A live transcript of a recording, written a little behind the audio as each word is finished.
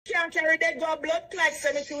can't carry that go blood clot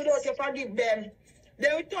cemetery without you forgive them. They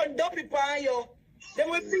will turn dopey upon you. They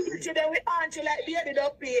will beat you, they will aunt you like baby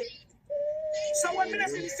dopey. So when I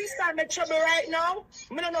see the sister make trouble right now,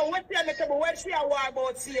 I don't know what they make trouble, what she are worried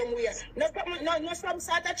about same way. No some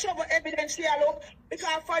sort of trouble evidence she look.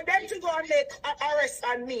 Because for them to go and make an arrest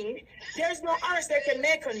on me, there's no arrest they can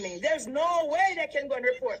make on me. There's no way they can go and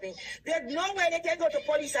report me. There's no way they can go to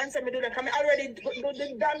police and say me do that. I already do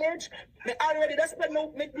the damage. I already just spend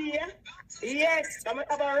me there. Yes, I'm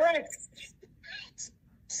have arrest.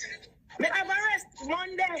 I have arrest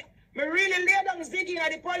Monday. I really lay down digging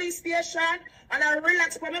at the police station and I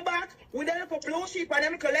relax on my back with a little blue sheep and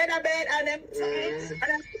them leather bed and them and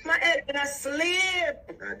I put my head and I sleep.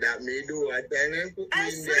 That me do. I tell them I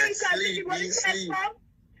sleep when the time come.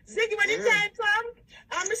 Ziggy when the time come.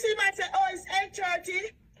 And I see myself, oh, it's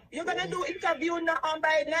 8:30. You're going to do interview now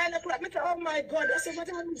by 9 o'clock. I said, oh my God. I said, what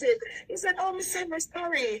is it? He said, oh, I said my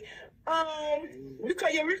story.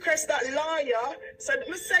 Because you request that lawyer. So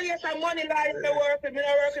I say, yes, I'm money lawyer to work with.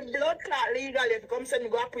 I work with blood clot legally. If you come send me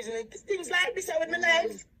go to prison. Things like this with my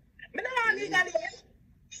life. I don't want legally.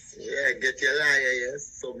 Yeah, get your lawyer,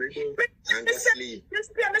 yes. So me go and go sleep.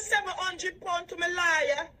 Just pay me £700 to my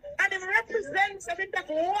lawyer. And it represents if it take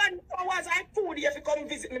 1 hour I food if you come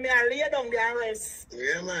visit me and lay down the arrest.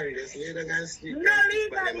 Yeah, man, just lay down and sleep. No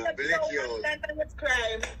legally, no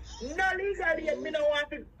crime. No legally, me don't want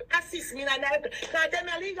to assist me in that. Because them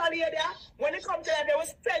illegally there, when it comes to that, they will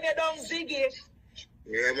send you down Ziggy.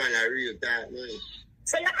 Yeah, man, I real that, man.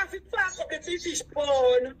 So you have to park up the fish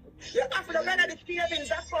pond. You have to go to the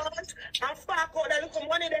savings account and park out the little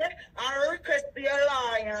money there and request for your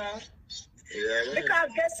lawyer. Yeah, because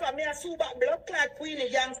guess what? Me a super blood clot Queenie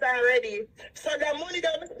gangster already. So the money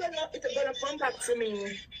that I'm spending up, it's gonna come back to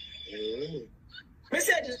me. Me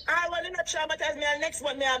said, I want to not traumatize me and next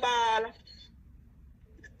one me a ball.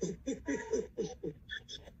 I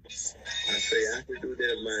say you have to do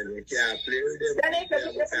that, man. You can't play with them.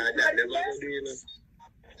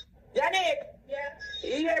 Yannick, yeah.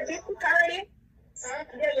 You hear big cook already?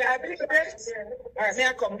 Yeah, big cook. Alright, may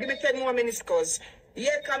I come? Give me 10 more minutes, cause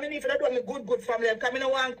yeah, come in if you don't want me good family. Come in, I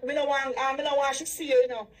don't want to see you, you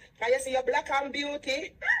know. Cause you see you're black and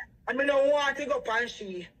beauty, and I don't want to go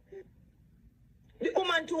punchy. The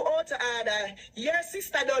woman too out to order. Your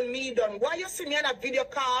sister done, me done. Why you see me on a video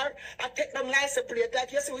car? I take them license plate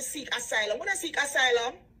like you see we seek asylum. When I seek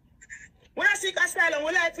asylum,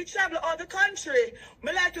 we like to travel out the country.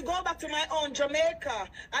 We like to go back to my own Jamaica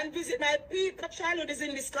and visit my people. Childhood is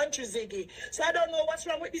in this country, Ziggy. So I don't know what's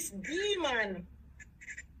wrong with this demon.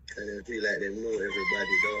 I feel like they know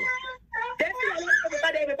everybody though. They feel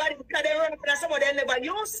like everybody because they run from someone they never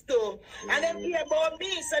used to. And they hear about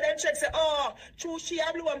me, so they check say, oh, true, she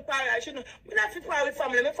have blue and paradise. You know, we not fit with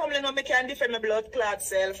family. My family no make can defend my blood clot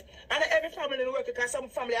self. And every family work because some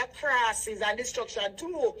family are crosses and destruction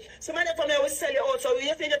too. So many family will sell you out. So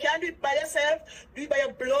you think you can do it by yourself, do it by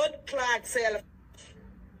your blood clot self.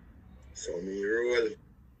 So me roll.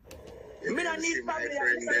 Me don't need family,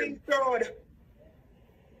 I need fraud.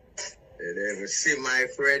 They never see my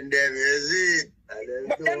friend them, you see?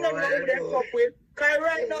 But them don't know who they fuck with. Because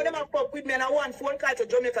right now, them are fuck with me and I want phone call to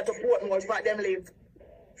Jamaica to Portmore but them leave.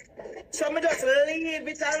 So me just leave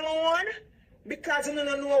it alone because you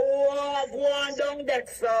don't know what going down there.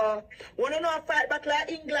 So, when you know a fight back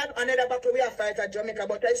like England, another battle we have fight at Jamaica.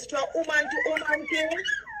 But it's a woman to woman thing,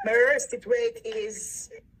 me rest it where it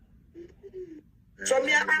is. So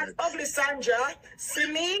me ask ugly Sandra, see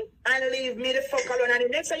me and leave me the fuck alone. And the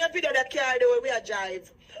next time you video that car the way we are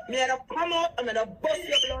drive, me gonna come out and me gonna bust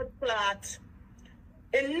your blood clot.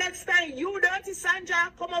 And next time you dirty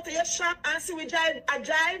Sandra come out to your shop and see we drive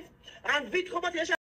and Vic come out to your shop.